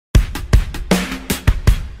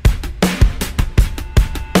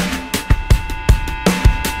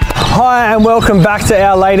Hi and welcome back to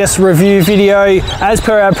our latest review video. As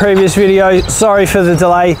per our previous video, sorry for the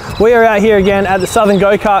delay. We are out here again at the Southern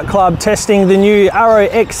Go Kart Club testing the new Arrow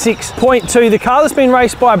X6.2, the car that's been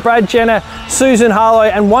raced by Brad Jenner, Susan Harlow,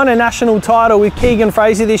 and won a national title with Keegan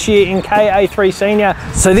Fraser this year in KA3 Senior.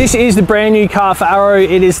 So this is the brand new car for Arrow.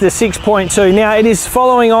 It is the 6.2. Now it is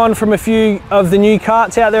following on from a few of the new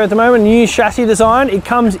karts out there at the moment. New chassis design. It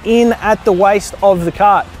comes in at the waist of the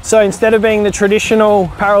kart. So instead of being the traditional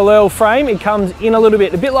parallel frame, it comes in a little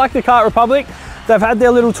bit, a bit like the Kart Republic. They've had their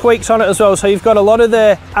little tweaks on it as well, so you've got a lot of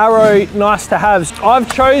the Arrow nice to haves.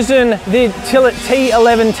 I've chosen the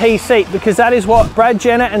T11T seat because that is what Brad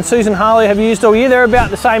Jenner and Susan Harlow have used all year. They're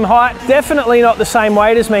about the same height, definitely not the same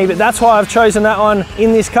weight as me, but that's why I've chosen that one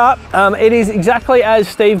in this kart. It is exactly as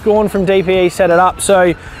Steve Gorn from DPE set it up.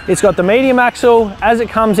 So it's got the medium axle as it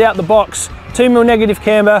comes out the box, 2mm negative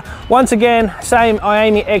camber. Once again, same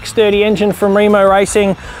Iami X30 engine from Remo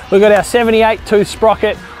Racing. We've got our 78 tooth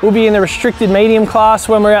sprocket. We'll be in the restricted medium class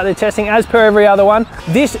when we're out there testing, as per every other one.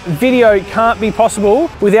 This video can't be possible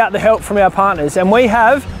without the help from our partners. And we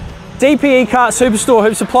have DPE Kart Superstore,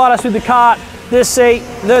 who've supplied us with the kart, the seat,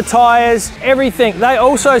 the tires, everything. They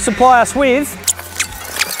also supply us with,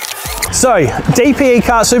 so DPE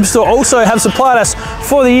Kart Superstore also have supplied us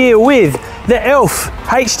for the year with the ELF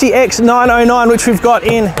HTX 909, which we've got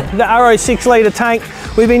in the Arrow 6-litre tank.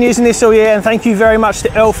 We've been using this all year, and thank you very much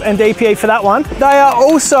to ELF and DPE for that one. They are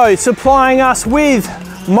also supplying us with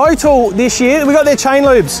Motul this year. We got their chain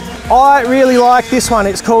lubes. I really like this one.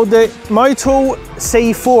 It's called the Motul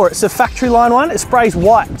C4. It's a factory line one. It sprays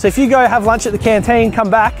white. So if you go have lunch at the canteen, come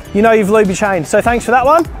back, you know you've lubed your chain. So thanks for that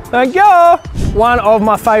one. Thank you. One of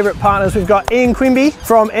my favorite partners, we've got Ian Quimby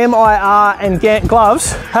from MIR and GANT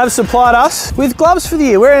Gloves, have supplied us with gloves for the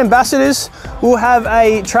year. We're ambassadors. We'll have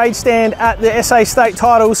a trade stand at the SA State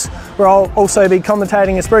Titles where I'll also be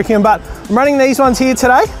commentating and spruiking them, but I'm running these ones here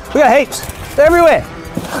today. We got heaps. They're everywhere.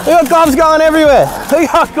 We got gloves going everywhere. We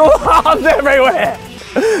got gloves everywhere.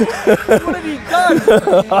 What have you done?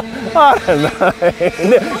 I don't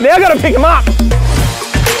know. Now I gotta pick them up.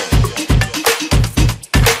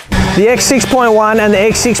 The X6.1 and the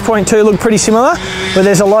X6.2 look pretty similar, but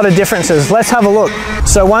there's a lot of differences. Let's have a look.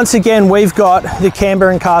 So once again, we've got the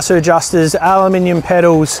camber and caster adjusters, aluminium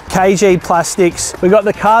pedals, KG plastics. We've got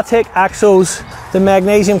the Kartec axles, the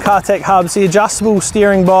magnesium Kartec hubs, the adjustable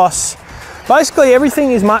steering boss. Basically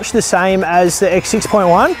everything is much the same as the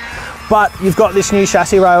X6.1, but you've got this new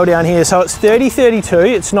chassis rail down here. So it's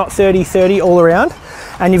 30-32, it's not 30-30 all around.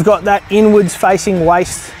 And you've got that inwards facing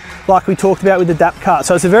waist like we talked about with the DAP kart.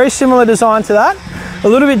 So it's a very similar design to that. A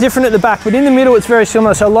little bit different at the back, but in the middle it's very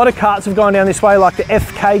similar. So a lot of karts have gone down this way, like the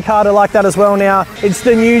FK kart are like that as well now. It's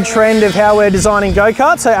the new trend of how we're designing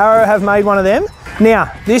go-karts, so Arrow have made one of them.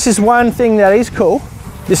 Now, this is one thing that is cool,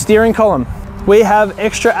 the steering column. We have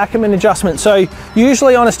extra Ackerman adjustment. So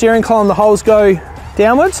usually on a steering column, the holes go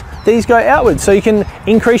downwards, these go outwards. So you can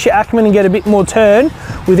increase your Ackerman and get a bit more turn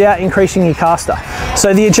without increasing your caster.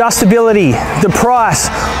 So the adjustability, the price,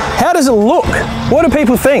 how does it look? What do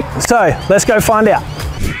people think? So let's go find out.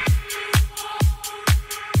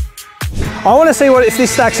 I want to see if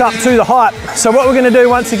this stacks up to the hype. So what we're going to do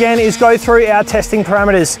once again is go through our testing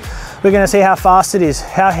parameters. We're going to see how fast it is,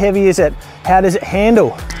 how heavy is it, how does it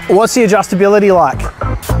handle, what's the adjustability like.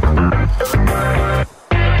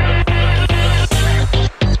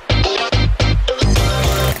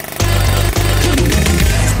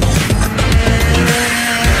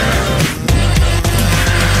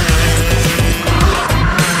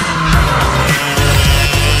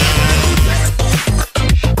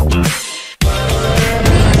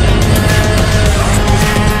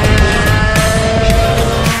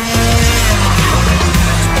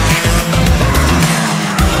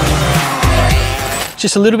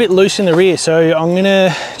 Just a little bit loose in the rear, so I'm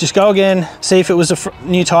gonna just go again, see if it was the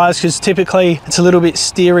new tires, because typically it's a little bit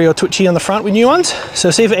steery or twitchy on the front with new ones. So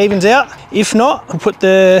see if it evens out. If not, I'll put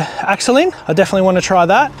the axle in. I definitely want to try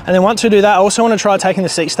that. And then once we do that, I also want to try taking the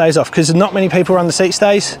seat stays off, because not many people run the seat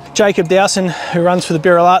stays. Jacob Dowson, who runs for the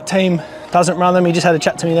Birrell Art team, doesn't run them. He just had a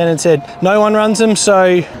chat to me then and said no one runs them.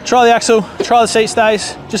 So try the axle, try the seat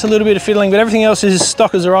stays, just a little bit of fiddling, but everything else is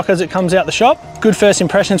stock as a rock as it comes out the shop. Good first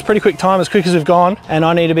impressions, pretty quick time, as quick as we've gone, and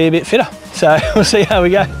I need to be a bit fitter. So we'll see how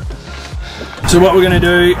we go. So what we're going to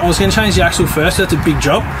do, I was going to change the axle first, so that's a big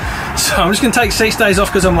job. So I'm just going to take seat stays off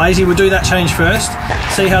because I'm lazy. We'll do that change first,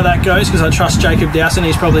 see how that goes, because I trust Jacob Dowson.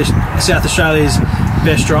 He's probably South Australia's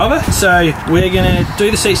best driver. So we're going to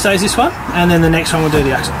do the seat stays this one, and then the next one we'll do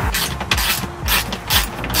the axle.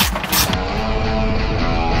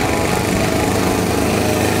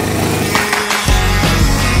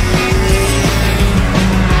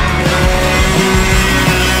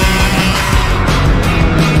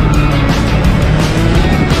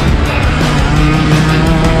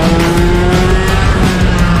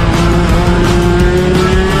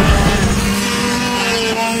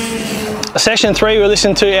 Session 3, we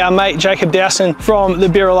listened to our mate Jacob Dowson from the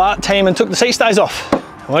Birrell Art team and took the seat stays off.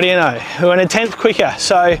 What do you know? We went a tenth quicker.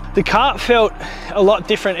 So the kart felt a lot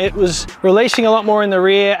different. It was releasing a lot more in the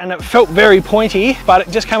rear and it felt very pointy, but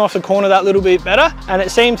it just came off the corner that little bit better. And it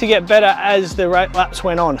seemed to get better as the laps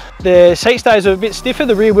went on. The seat stays were a bit stiffer.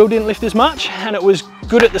 The rear wheel didn't lift as much and it was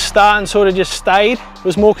good at the start and sort of just stayed. It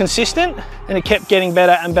was more consistent and it kept getting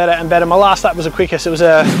better and better and better. My last lap was the quickest. It was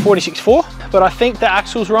a 46.4, but I think the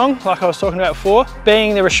axle's wrong, like I was talking about before.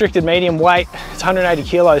 Being the restricted medium weight, it's 180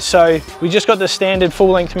 kilos. So we just got the standard full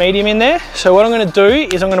length medium in there. So what I'm gonna do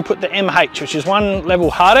is I'm gonna put the MH, which is one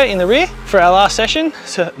level harder in the rear for our last session.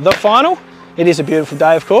 So the final. It is a beautiful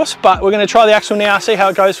day, of course, but we're gonna try the axle now, see how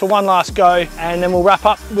it goes for one last go, and then we'll wrap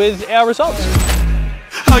up with our results.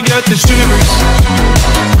 I get the shivers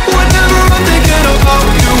whenever I'm thinking about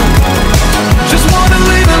you. Just wanna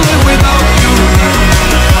leave and live without you.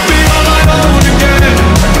 Be on my own again.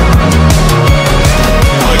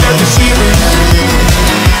 I get the shivers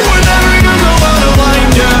whenever you go out of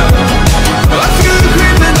line, yeah. I feel you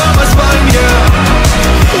creeping down my spine, yeah.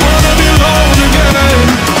 Wanna be alone again.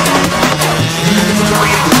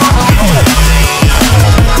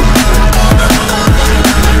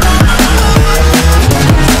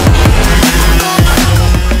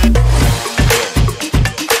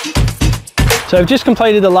 So I've just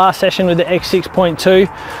completed the last session with the X6.2.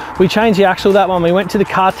 We changed the axle, that one. We went to the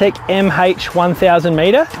Kartec MH 1000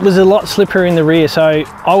 meter. It was a lot slipperier in the rear, so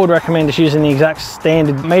I would recommend just using the exact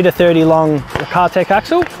standard 1.30 meter long Kartec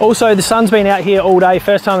axle. Also, the sun's been out here all day.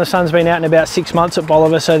 First time the sun's been out in about 6 months at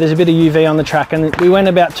Bolivar, so there's a bit of UV on the track, and we went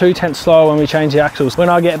about 2/10 slower when we changed the axles. When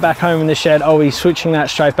I get back home in the shed, I'll be switching that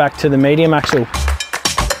straight back to the medium axle.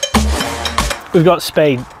 We've got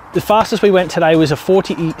speed. The fastest we went today was a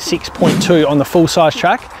 46.2 on the full size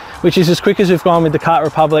track, which is as quick as we've gone with the Kart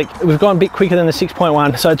Republic. We've gone a bit quicker than the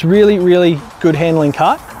 6.1, so it's really, really good handling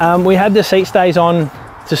kart. We had the seat stays on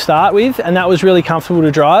to start with, and that was really comfortable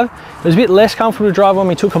to drive. It was a bit less comfortable to drive when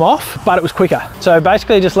we took them off, but it was quicker. So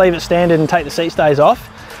basically just leave it standard and take the seat stays off,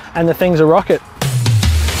 and the thing's a rocket.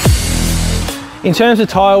 In terms of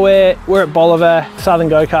tyre wear, we're at Bolivar, Southern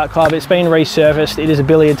Go Kart Club. It's been resurfaced. It is a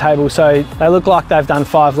billiard table, so they look like they've done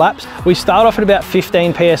 5 laps. We start off at about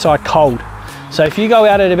 15 PSI cold. So if you go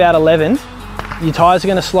out at about 11, your tyres are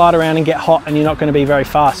gonna slide around and get hot and you're not gonna be very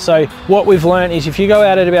fast. So what we've learned is if you go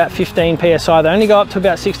out at about 15 PSI, they only go up to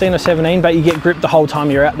about 16 or 17, but you get grip the whole time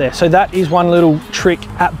you're out there. So that is one little trick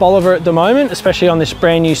at Bolivar at the moment, especially on this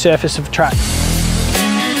brand new surface of track.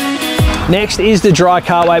 Next is the dry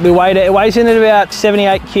kart weight. We weighed it. It weighs in at about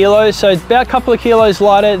 78 kilos, so about a couple of kilos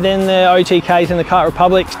lighter than the OTKs and the Kart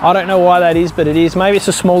Republics. I don't know why that is, but it is. Maybe it's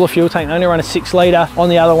a smaller fuel tank. They only run a 6 litre. On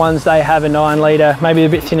the other ones, they have a 9 litre, maybe a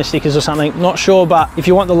bit thinner stickers or something. Not sure, but if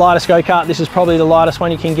you want the lightest go-kart, this is probably the lightest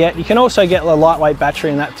one you can get. You can also get a lightweight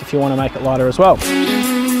battery in that if you want to make it lighter as well.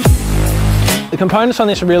 The components on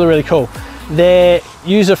this are really, really cool. They're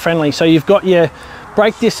user-friendly, so you've got your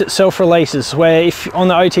brake disc that self-releases, where if on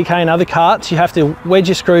the OTK and other karts, you have to wedge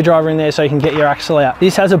your screwdriver in there so you can get your axle out.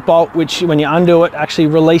 This has a bolt which, when you undo it, actually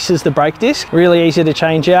releases the brake disc. Really easy to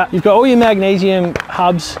change out. You've got all your magnesium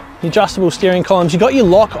hubs, your adjustable steering columns. You've got your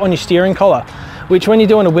lock on your steering collar, which when you're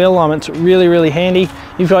doing a wheel alignment, it's really, really handy.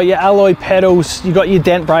 You've got your alloy pedals, you've got your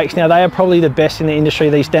dent brakes. Now, they are probably the best in the industry,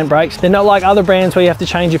 these dent brakes. They're not like other brands where you have to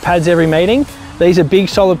change your pads every meeting. These are big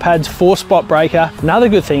solid pads, 4-spot breaker. Another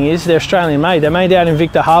good thing is they're Australian made. They're made out in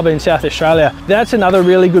Victor Harbour in South Australia. That's another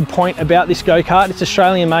really good point about this go-kart. It's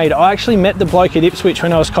Australian made. I actually met the bloke at Ipswich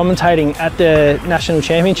when I was commentating at the National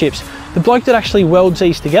Championships. The bloke that actually welds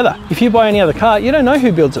these together. If you buy any other car, you don't know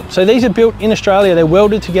who builds them. So these are built in Australia. They're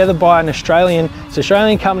welded together by an Australian. It's an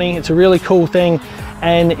Australian company. It's a really cool thing.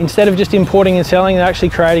 And instead of just importing and selling, they're actually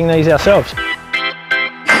creating these ourselves.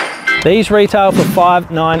 These retail for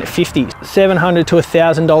 $5,950, $700 to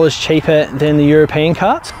 $1,000 cheaper than the European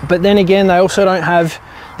karts. But then again, they also don't have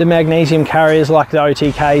the magnesium carriers like the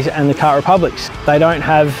OTKs and the Kart Republics. They don't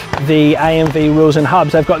have the AMV wheels and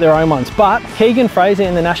hubs. They've got their own ones. But Keegan Fraser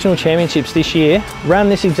in the National Championships this year ran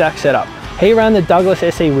this exact setup. He ran the Douglas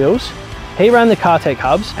SE wheels. He ran the Kartec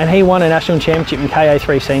hubs and he won a national championship in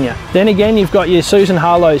KA3 Senior. Then again, you've got your Susan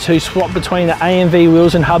Harlows who swap between the AMV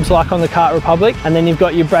wheels and hubs like on the Kart Republic. And then you've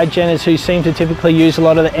got your Brad Jenners who seem to typically use a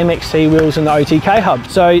lot of the MXC wheels and the OTK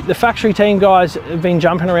hubs. So the factory team guys have been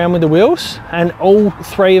jumping around with the wheels, and all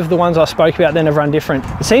 3 of the ones I spoke about then have run different.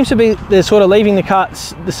 It seems to be they're sort of leaving the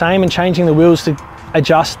karts the same and changing the wheels to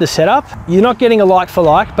adjust the setup. You're not getting a like for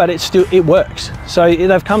like, but it works. So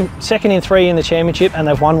they've come 2nd in 3 in the championship and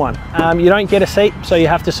they've won one. You don't get a seat, so you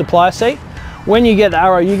have to supply a seat. when you get the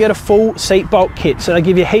Arrow, you get a full seat bolt kit. So they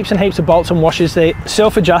give you heaps and heaps of bolts and washers. They're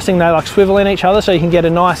self-adjusting, they like swivel in each other so you can get a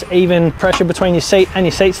nice even pressure between your seat and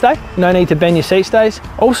your seat stay. No need to bend your seat stays.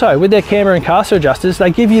 Also, with their camber and caster adjusters,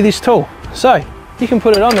 they give you this tool. So you can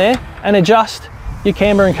put it on there and adjust your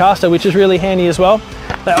camber and caster, which is really handy as well.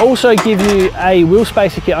 They also give you a wheel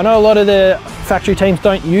spacer kit. I know a lot of the factory teams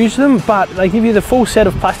don't use them, but they give you the full set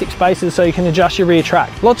of plastic spacers so you can adjust your rear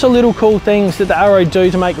track. Lots of little cool things that the Arrow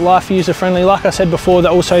do to make life user friendly. Like I said before,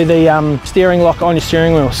 also the steering lock on your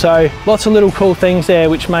steering wheel. So lots of little cool things there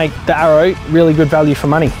which make the Arrow really good value for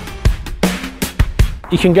money.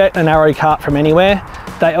 You can get an Arrow kart from anywhere.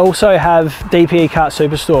 They also have DPE Kart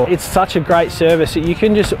Superstore. It's such a great service that you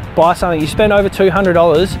can just buy something. You spend over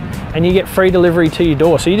 $200 and you get free delivery to your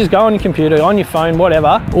door. So you just go on your computer, on your phone,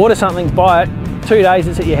 whatever, order something, buy it, 2 days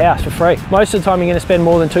it's at your house for free. Most of the time you're gonna spend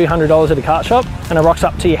more than $200 at a kart shop and it rocks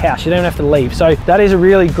up to your house. You don't have to leave. So that is a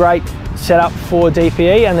really great setup for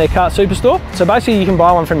DPE and their Kart Superstore. So basically you can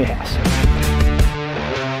buy one from your house.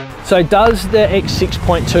 So does the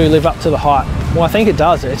X6.2 live up to the hype? Well, I think it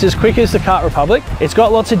does. It's as quick as the Kart Republic. It's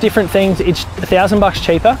got lots of different things. It's $1,000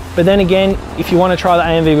 cheaper, but then again, if you want to try the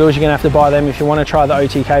AMV wheels, you're gonna have to buy them. If you want to try the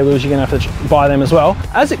OTK wheels, you're gonna have to buy them as well.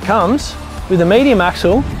 As it comes with a medium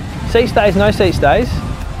axle, seat stays, no seat stays,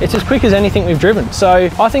 it's as quick as anything we've driven. So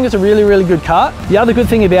I think it's a really, really good kart. The other good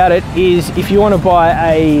thing about it is if you want to buy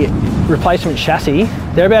a replacement chassis,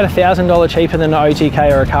 they're about $1,000 cheaper than an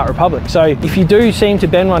OTK or a Kart Republic. So if you do seem to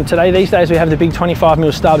bend one, these days we have the big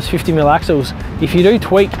 25mm stubs, 50mm axles. If you do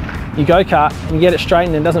tweak your go-kart and you get it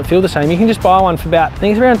straightened and it doesn't feel the same, you can just buy one for about, I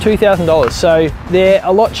think it's around $2,000. So they're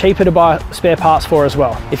a lot cheaper to buy spare parts for as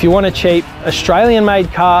well. If you want a cheap Australian made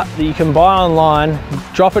kart that you can buy online,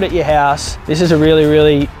 drop it at your house, this is a really,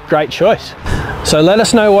 really great choice. So let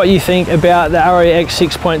us know what you think about the Arrow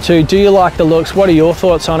X6.2. Do you like the looks? What are your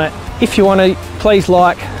thoughts on it? If you want to, please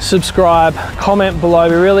like, subscribe, comment below.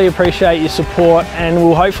 We really appreciate your support and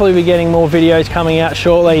we'll hopefully be getting more videos coming out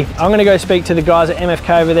shortly. I'm going to go speak to the guys at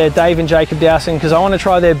MFK over there, Dave and Jacob Dowson, because I want to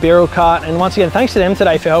try their barrel kart. And once again, thanks to them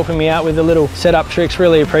today for helping me out with the little setup tricks.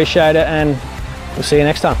 Really appreciate it and we'll see you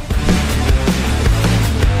next time.